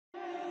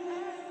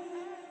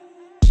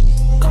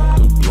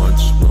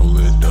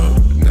coked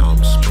up, now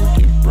I'm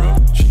smoking, bruh.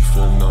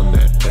 Chiefin' on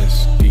that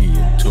SD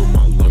until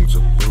my lungs are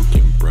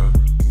broken, bruh.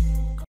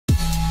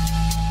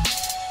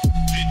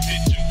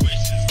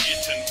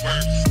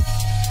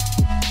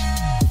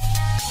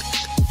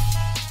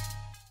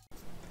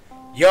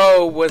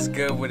 Yo, what's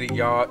good with it,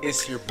 y'all?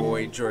 It's your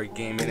boy Joy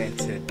Gaming, and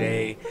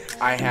today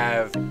I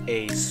have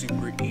a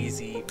super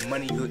easy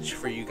money glitch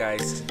for you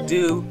guys to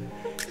do.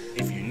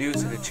 If you're new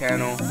to the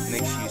channel,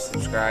 make sure you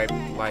subscribe,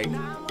 like,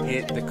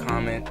 hit the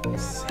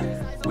comments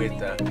with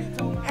the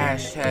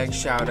hashtag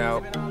shout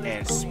out,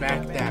 and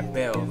smack that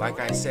bell. Like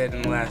I said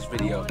in the last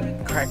video,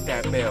 crack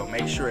that bell,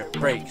 make sure it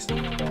breaks.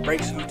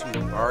 Breaks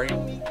YouTube, alright?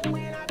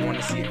 You want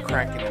to see it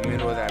crack in the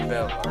middle of that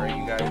bell, alright,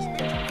 you guys?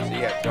 So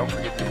yeah, don't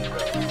forget this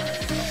bell.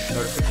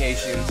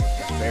 Notifications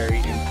is very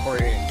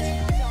important.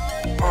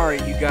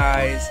 Alright, you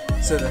guys,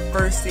 so the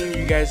first thing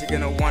you guys are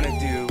going to want to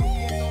do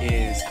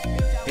is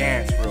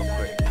dance real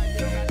quick.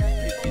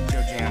 Get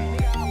your jam on.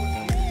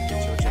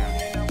 Get your jam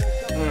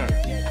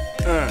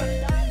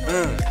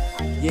on.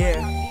 Yeah.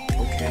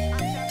 Okay.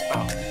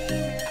 Oh.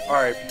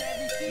 Alright,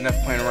 enough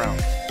playing around.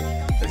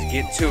 Let's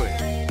get to it.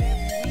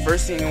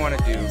 First thing you want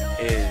to do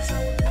is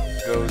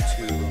go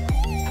to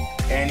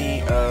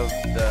any of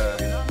the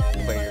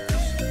players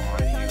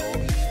on Eagle.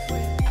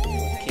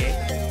 Okay.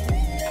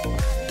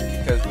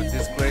 Because with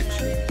this glitch,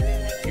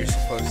 you're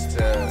supposed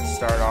to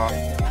start off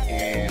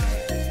in...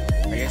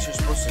 I guess you're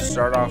supposed to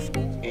start off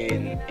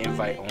in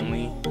invite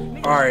only.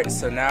 Alright,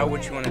 so now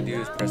what you want to do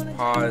is press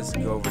pause,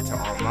 go over to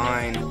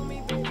online,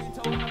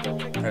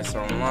 press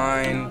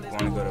online, you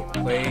want to go to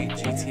play,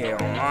 GTA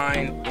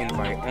Online,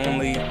 invite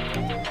only,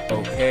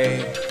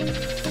 okay.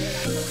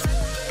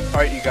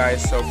 Alright you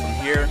guys, so from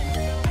here,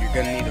 you're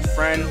going to need a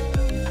friend.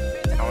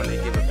 I want to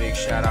give a big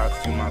shout out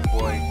to my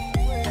boy,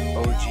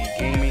 OG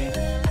Gaming,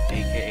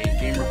 aka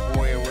Gamer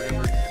Boy or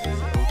whatever,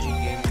 OG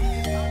Gaming,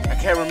 I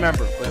can't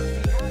remember, but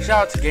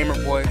shout out to Gamer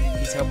Boy,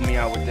 he's helping me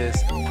out with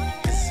this.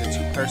 This is a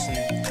two-person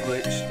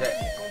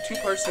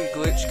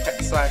glitch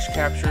slash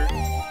capture.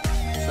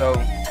 So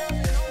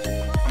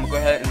I'm gonna go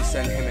ahead and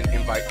send him an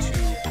invite to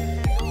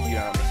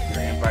your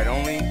invite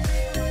only.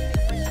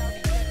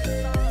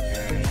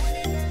 And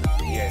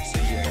yeah, so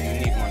you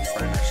need one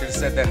friend. I should have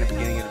said that in the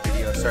beginning of the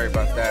video. Sorry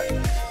about that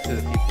to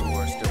the people who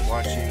are still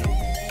watching.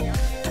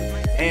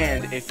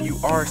 And if you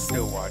are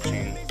still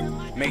watching,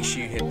 make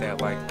sure you hit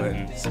that like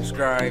button,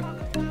 subscribe.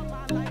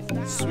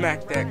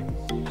 Smack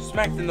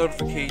the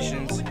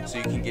notifications so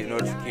you can get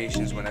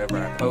notifications whenever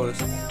I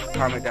post.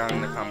 Comment down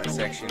in the comment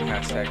section,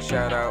 hashtag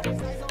shout out.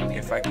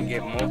 If I can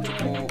get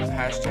multiple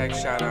hashtag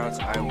shout outs,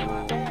 I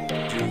will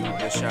do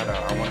the shout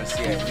out. I want to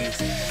see at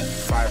least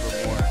 5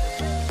 or more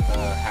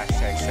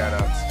hashtag shout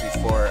outs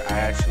before I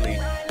actually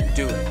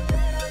do it.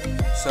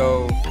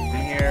 So from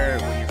here,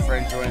 when your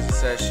friend joins the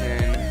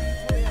session,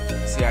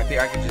 see, I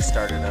think I can just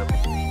start it up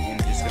and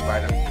just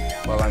invite them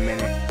while I'm in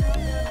it.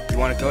 You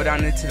want to go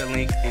down into the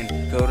link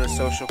and go to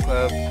Social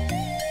Club,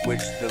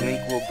 which the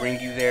link will bring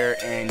you there,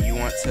 and you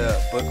want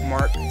to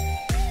bookmark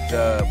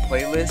the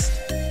playlist.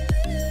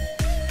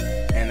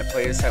 And the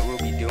playlist that we'll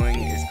be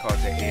doing is called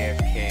the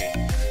AFK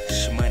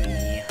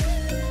Shmoney.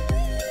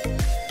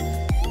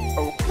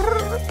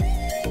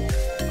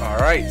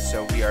 Alright,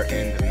 so we are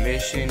in the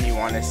mission. You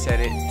want to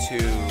set it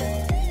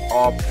to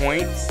all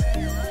points.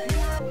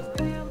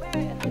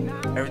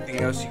 Everything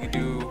else you can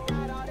do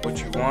what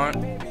you want.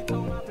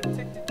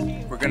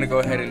 We're gonna go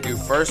ahead and do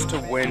first to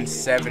win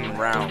 7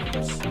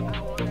 rounds.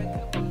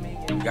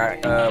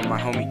 Got my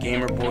homie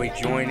Gamer Boy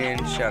joining.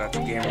 Shout out to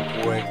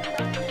Gamer Boy.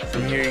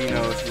 From here, you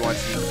know, if you want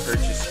to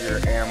purchase your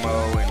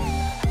ammo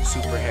and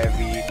super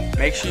heavy,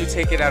 make sure you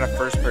take it out of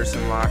first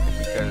person lock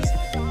because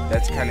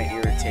that's kind of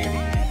irritating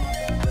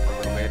a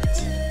little bit.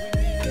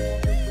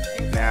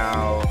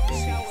 Now,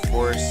 let's see,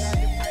 force.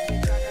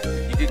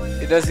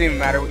 It doesn't even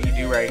matter what you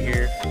do right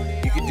here.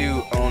 You could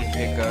do own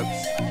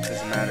pickups.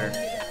 Doesn't matter.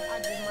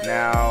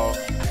 Now,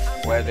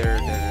 weather,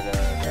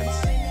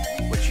 that's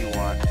what you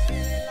want,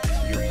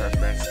 your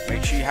preference.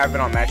 Make sure you have it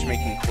on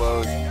matchmaking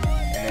closed, and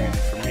then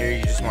from here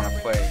you just want to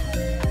play.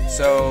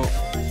 So,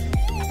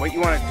 what you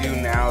want to do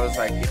now is,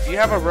 like, if you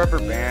have a rubber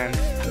band,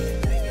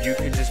 you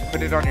could just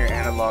put it on your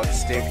analog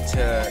stick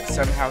to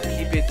somehow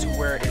keep it to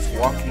where it's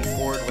walking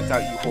forward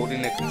without you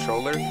holding the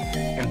controller.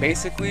 And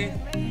basically,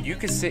 you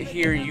can sit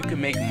here and you can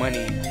make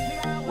money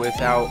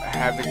without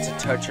having to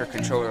touch your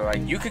controller.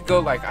 Like, you could go,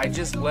 like, I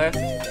just left,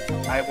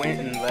 I went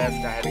and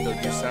left, I had to go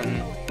do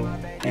something,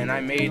 and I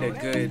made a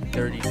good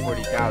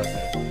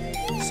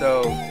 30-40,000.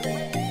 So,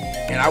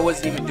 and I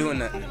wasn't even doing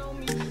nothing,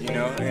 you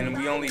know, and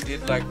we only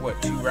did, like,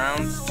 what, 2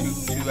 rounds,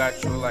 two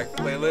actual, like,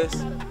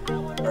 playlists,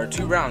 or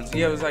 2 rounds,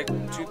 yeah, it was like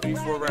 2, 3,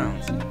 4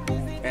 rounds,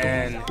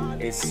 and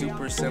it's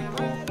super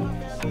simple.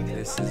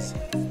 This is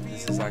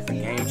like a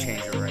game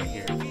changer right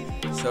here.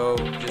 So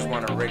just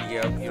want to ready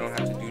up. You don't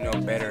have to do no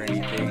bet or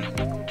anything.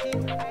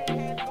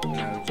 You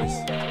know,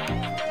 just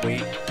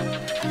wait.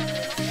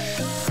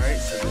 Alright,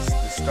 so this is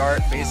the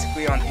start.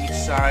 Basically on each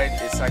side,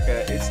 it's like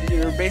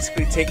you're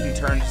basically taking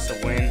turns to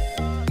win.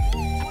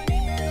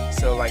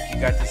 So like you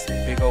got this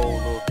big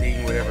old little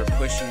thing, whatever,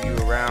 pushing you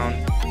around.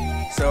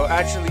 So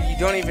actually you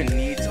don't even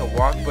need to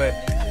walk, but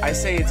I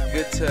say it's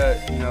good to,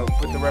 you know,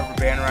 put the rubber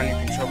band around your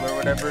controller or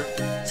whatever,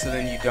 so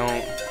then you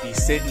don't be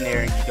sitting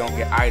there and you don't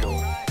get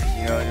idle.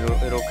 You know,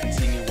 it'll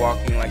continue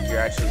walking like you're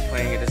actually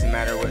playing. It doesn't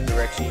matter what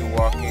direction you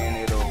walk in.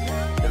 It'll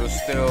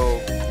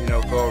still, you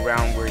know, go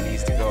around where it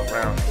needs to go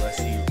around, unless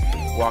you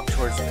walk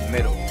towards the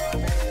middle.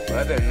 But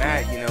other than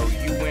that, you know,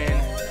 you win,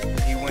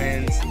 he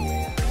wins,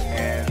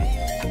 and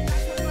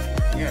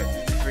yeah,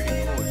 it's pretty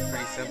cool. It's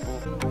pretty simple.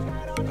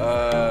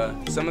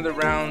 Some of the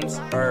rounds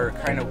are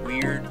kind of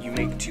weird. You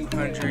make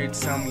 200,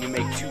 some you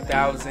make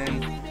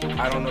 2,000.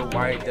 I don't know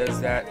why it does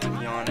that, to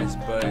be honest,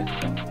 but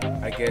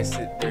I guess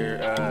they're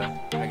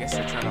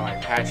trying to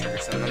like patch it or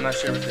something. I'm not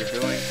sure what they're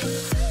doing,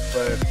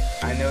 but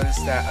I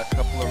noticed that a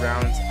couple of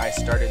rounds I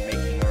started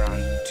making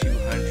around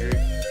 200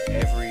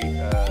 every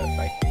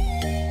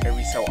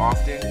so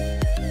often,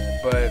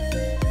 but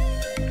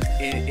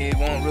it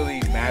won't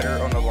really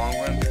matter on the long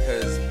run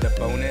because the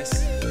bonus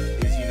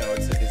is, you know,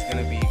 it's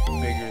gonna be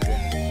bigger than,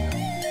 you know,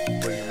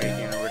 what you're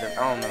making or whatever.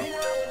 I don't know.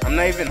 I'm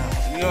not even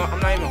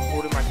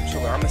holding my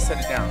controller. I'm gonna set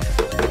it down.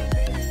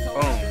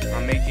 Boom.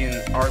 I'm making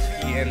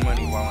RPN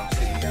money while I'm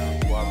sitting down,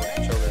 while the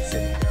controller's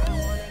sitting down.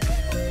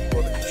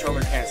 Well, the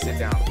controller can't sit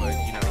down, but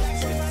you know,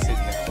 it's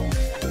sitting down.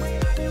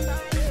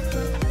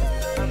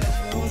 I'm a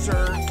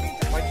loser.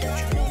 Like you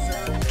chooser.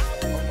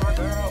 Oh my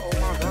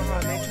god, I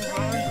made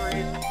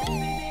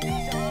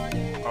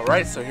 200.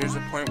 Alright, so here's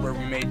the point where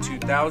we made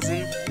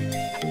 2,000.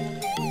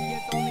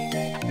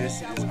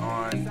 This is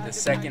on the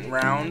second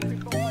round.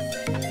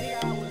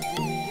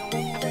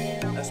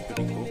 That's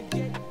pretty cool.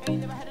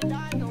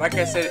 Like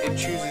I said, it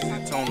chooses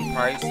its own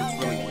price.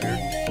 It's really weird.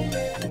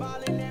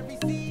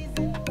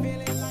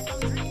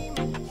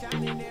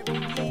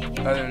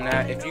 Other than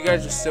that, if you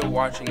guys are still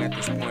watching at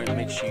this point,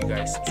 make sure you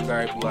guys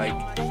subscribe, like,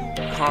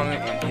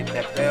 comment, and hit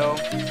that bell.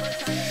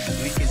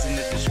 Link is in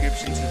the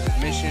description to this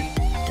mission,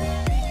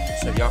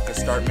 so y'all can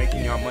start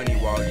making y'all money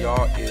while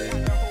y'all is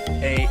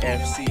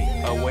AFC,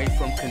 away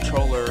from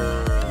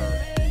controller.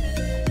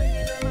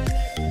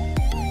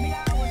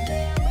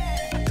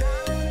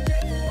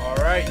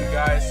 Alright, you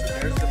guys, so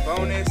there's the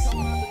bonus.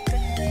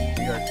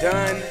 We are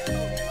done.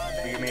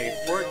 We made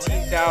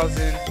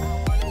 14,000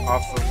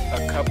 off of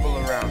a couple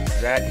of rounds.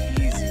 That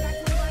easy.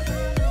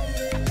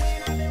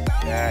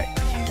 That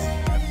easy.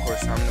 Of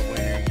course, I'm the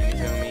winner. You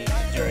feel me?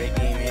 Enjoy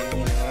gaming. You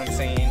know what I'm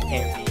saying?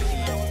 MVP.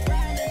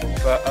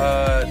 But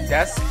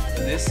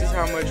this is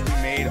how much we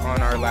made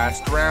on our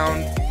last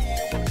round.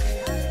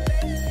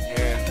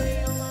 And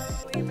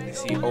you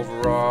see,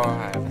 overall,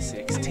 I have a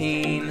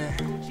 16.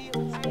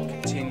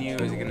 Continue.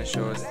 Is it gonna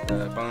show us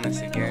the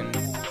bonus again? I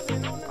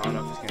don't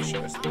know if it's gonna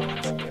show us the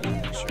bonus again.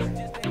 I'm not sure.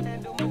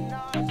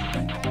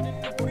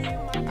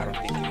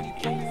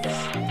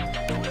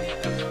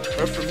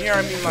 But from here,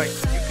 I mean, like,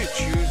 you could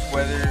choose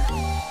whether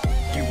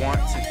you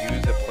want to do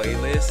the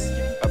playlist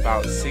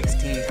about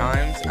 16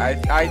 times.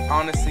 I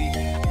honestly,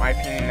 my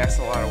opinion, that's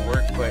a lot of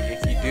work, but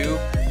if you do,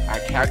 I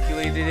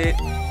calculated it,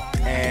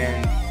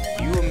 and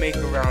you will make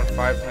around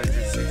 500,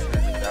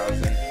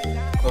 600,000,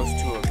 close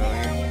to $1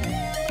 million.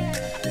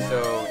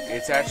 So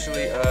it's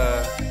actually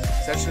a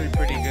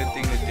pretty good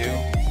thing to do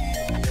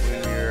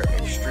when you're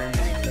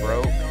extremely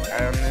broke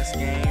on this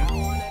game.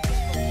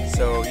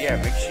 So yeah,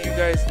 make sure you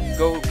guys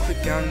go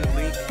click down the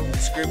link.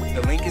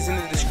 The link is in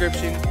the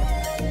description.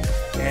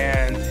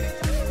 And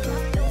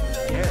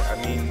yeah, I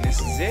mean, this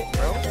is it,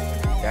 bro.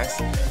 That's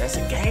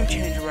a game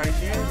changer right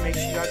there. Make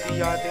sure y'all do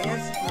y'all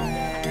dance,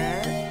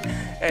 man.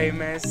 Hey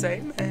man,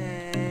 say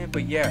man.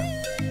 But yeah,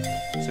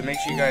 so make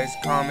sure you guys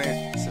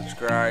comment,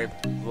 subscribe,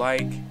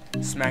 like,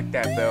 smack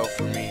that bell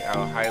for me.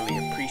 I'll highly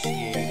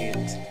appreciate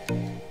it.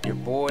 Your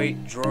boy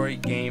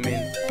Droid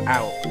Gaming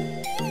out.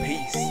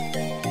 Peace.